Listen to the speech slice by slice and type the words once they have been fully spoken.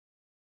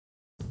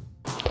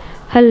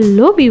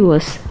Hello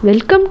viewers,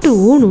 welcome to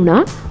ஊனுனா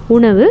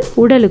உணவு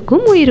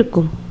உடலுக்கும்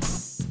உயிருக்கும்.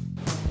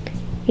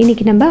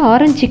 இன்றைக்கி நம்ம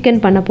ஆரஞ்சு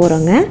சிக்கன் பண்ண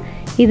போகிறோங்க.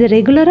 இது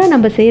ரெகுலராக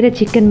நம்ம செய்கிற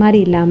சிக்கன் மாதிரி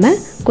இல்லாமல்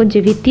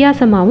கொஞ்சம்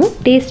வித்தியாசமாகவும்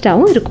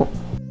டேஸ்ட்டாகவும் இருக்கும்.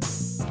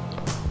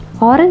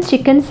 ஆரஞ்சு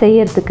சிக்கன்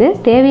செய்யறதுக்கு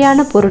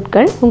தேவையான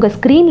பொருட்கள் உங்கள்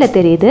ஸ்க்ரீனில்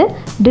தெரியுது,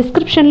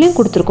 டிஸ்கிரிப்ஷன்லேயும்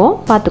கொடுத்துருக்கோம்,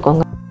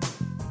 பார்த்துக்கோங்க.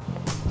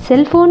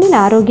 செல்ஃபோனில்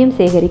ஆரோக்கியம்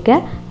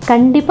சேகரிக்க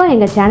கண்டிப்பாக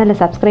எங்கள் சேனலை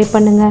சப்ஸ்கிரைப்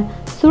பண்ணுங்கள்.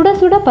 சுட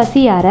சுட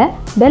பசியார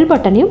பெல்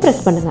பட்டனையும்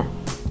ப்ரெஸ் பண்ணுங்கள்.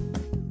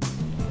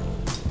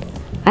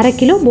 1/2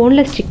 கிலோ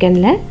போன்லெஸ்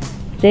சிக்கனில்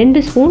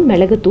 2 ஸ்பூன்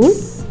மிளகுத்தூள்,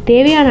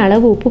 தேவையான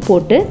அளவு உப்பு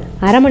போட்டு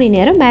 1/2 மணி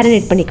நேரம்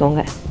மேரினேட்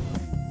பண்ணிக்கோங்க.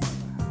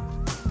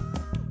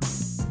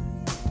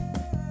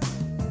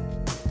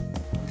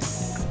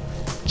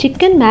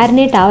 சிக்கன்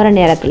மேரினேட் ஆகிற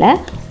நேரத்தில்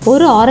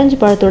ஒரு ஆரஞ்சு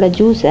பழத்தோட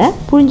ஜூஸை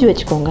புழிஞ்சு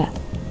வச்சுக்கோங்க.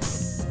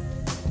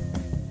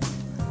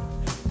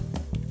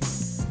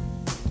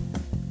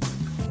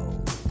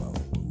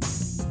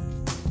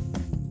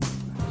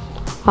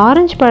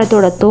 ஆரஞ்சு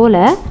பழத்தோட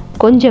தோலை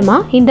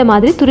கொஞ்சமாக இந்த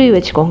மாதிரி துருவி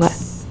வச்சுக்கோங்க.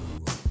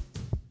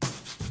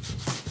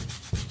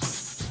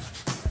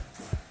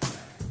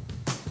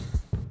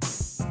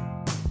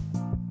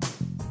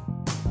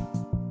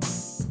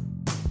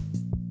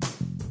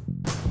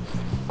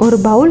 ஒரு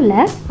பவுலில்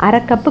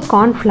 1/2 கப்பு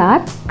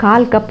கார்ன்ஃப்ளவர்,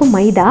 1/4 கப்பு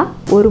மைதா,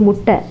 1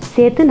 முட்டை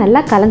சேர்த்து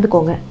நல்லா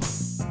கலந்துக்கோங்க.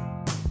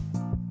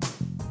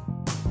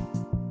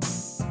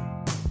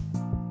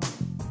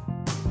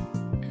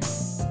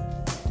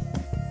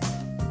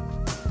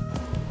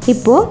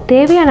 இப்போது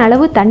தேவையான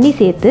அளவு தண்ணி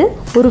சேர்த்து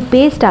ஒரு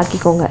பேஸ்ட்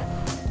ஆக்கிக்கோங்க.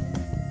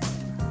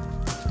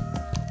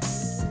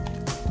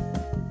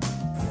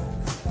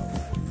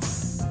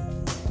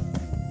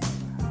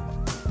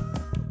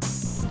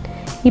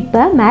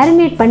 இப்போ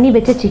மேரினேட் பண்ணி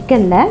வச்ச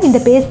சிக்கனில் இந்த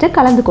பேஸ்ட்டை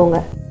கலந்துக்கோங்க.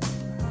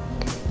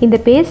 இந்த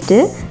பேஸ்ட்டு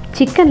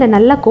சிக்கனில்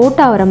நல்லா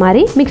கோட் ஆகிற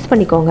மாதிரி மிக்ஸ்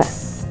பண்ணிக்கோங்க.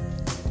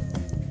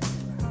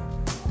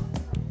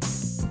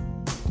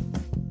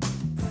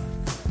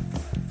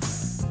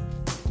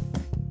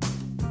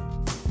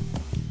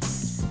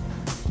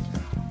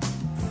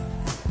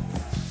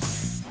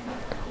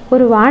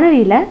 ஒரு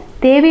வாணலியில்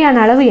தேவையான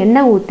அளவு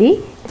எண்ணெய் ஊற்றி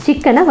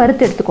சிக்கனை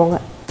வறுத்து எடுத்துக்கோங்க.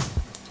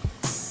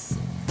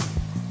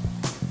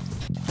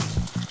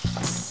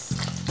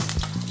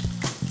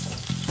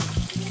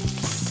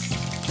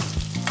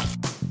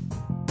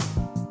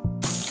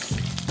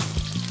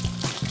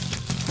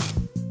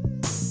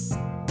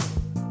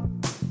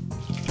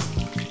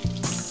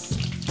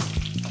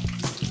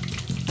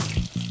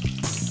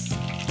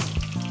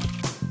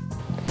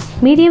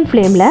 மீடியம்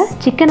ஃப்ளேமில்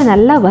சிக்கனை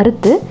நல்லா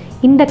வறுத்து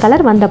இந்த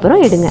கலர்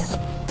வந்தப்புறம் எடுங்க.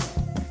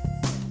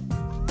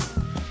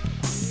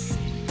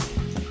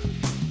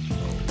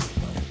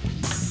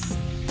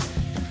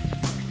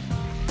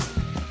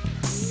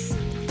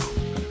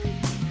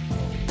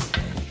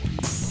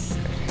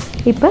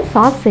 இப்போ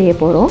சாஸ் செய்ய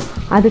போகிறோம்.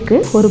 அதுக்கு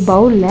ஒரு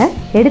பவுலில்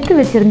எடுத்து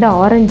வச்சுருந்த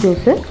orange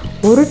juice,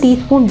 1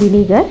 teaspoon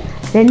vinegar,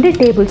 2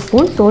 table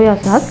spoon soya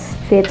sauce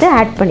சேர்த்து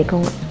ஆட்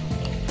பண்ணிக்கோங்க.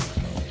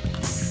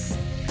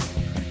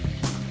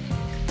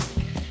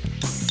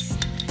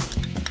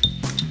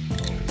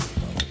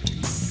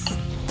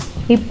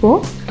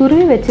 இப்போது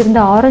துருவி வச்சுருந்த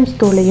ஆரஞ்சு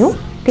தோலையும்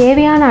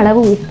தேவையான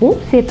அளவு உப்பும்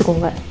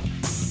சேர்த்துக்கோங்க.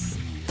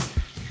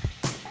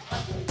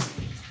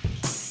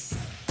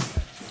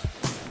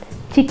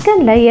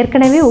 சிக்கனில்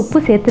ஏற்கனவே உப்பு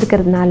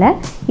சேர்த்துருக்கிறதுனால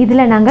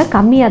இதில் நாங்கள்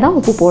கம்மியாக தான்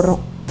உப்பு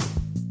போடுறோம்.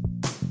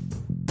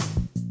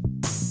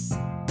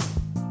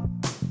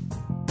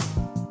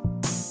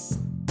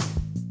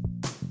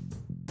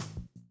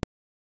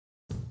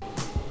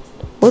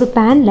 ஒரு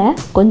பேனில்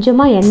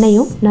கொஞ்சமாக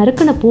எண்ணெயும்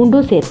நறுக்கின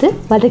பூண்டும் சேர்த்து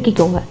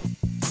வதக்கிக்கோங்க.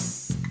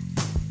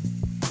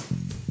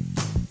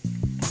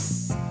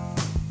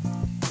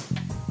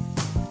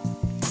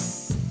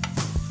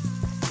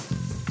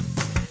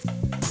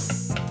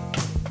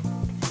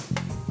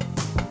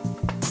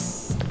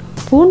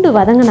 பூண்டு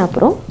வதங்கின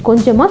அப்புறம்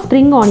கொஞ்சமாக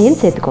ஸ்ப்ரிங்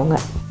ஆனியன் சேர்த்துக்கோங்க.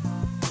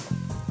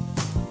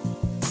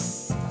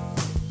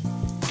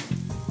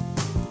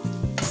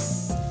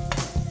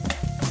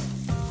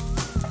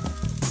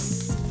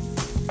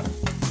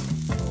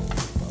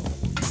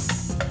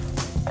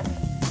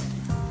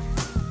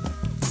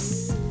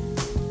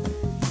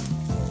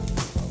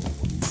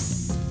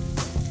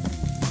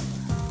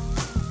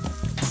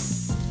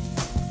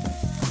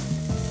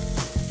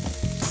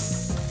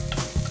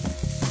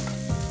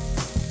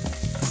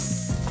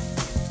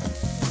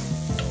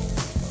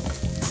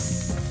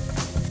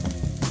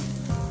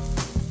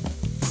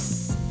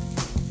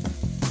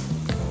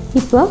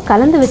 இப்போ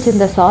கலந்து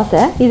வச்சிருந்த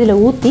சாஸை இதில்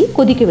ஊற்றி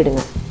கொதிக்க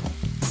விடுங்க.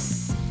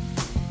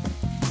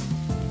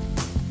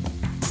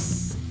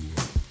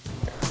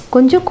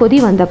 கொஞ்சம் கொதி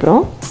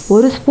வந்தப்புறம்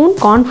 1 ஸ்பூன்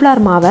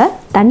கார்ன்ஃப்ளவர் மாவை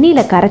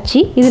தண்ணியில் கரைச்சி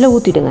இதில்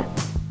ஊற்றிடுங்க.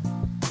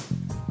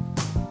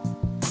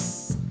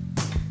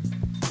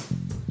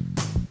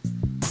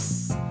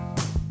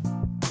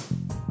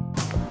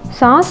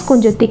 சாஸ்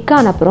கொஞ்சம்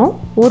திக்கான அப்புறம்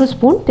 1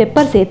 ஸ்பூன்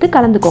பெப்பர் சேர்த்து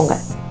கலந்துக்கோங்க.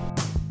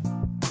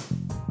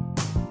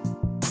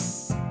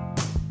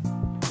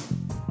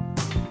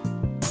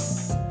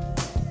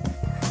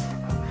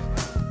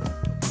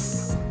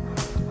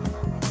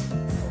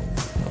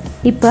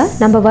 இப்போ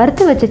நம்ம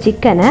வறுத்து வச்ச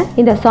சிக்கனை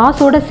இந்த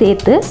சாஸோடு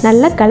சேர்த்து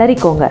நல்லா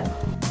கிளறிக்கோங்க.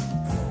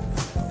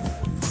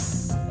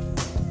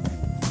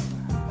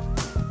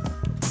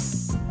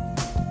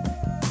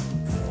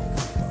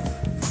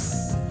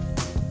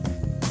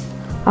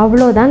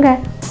 அவ்வளோதாங்க,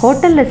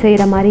 ஹோட்டலில்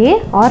செய்கிற மாதிரியே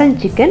ஆரஞ்சு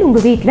சிக்கன்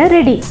உங்கள் வீட்டில்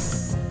ரெடி.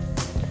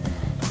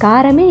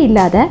 காரமே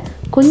இல்லாத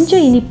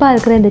கொஞ்சம் இனிப்பாக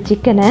இருக்கிற இந்த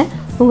சிக்கனை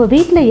உங்கள்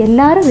வீட்டில்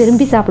எல்லாரும்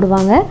விரும்பி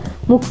சாப்பிடுவாங்க.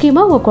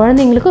 முக்கியமாக உங்கள்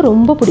குழந்தைங்களுக்கு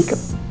ரொம்ப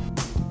பிடிக்கும்.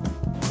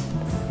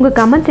 உங்கள்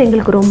கமெண்ட்ஸ்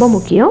எங்களுக்கு ரொம்ப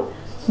முக்கியம்.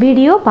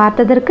 வீடியோ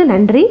பார்த்ததற்கு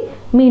நன்றி.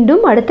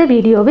 மீண்டும் அடுத்த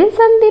வீடியோவில்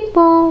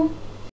சந்திப்போம்.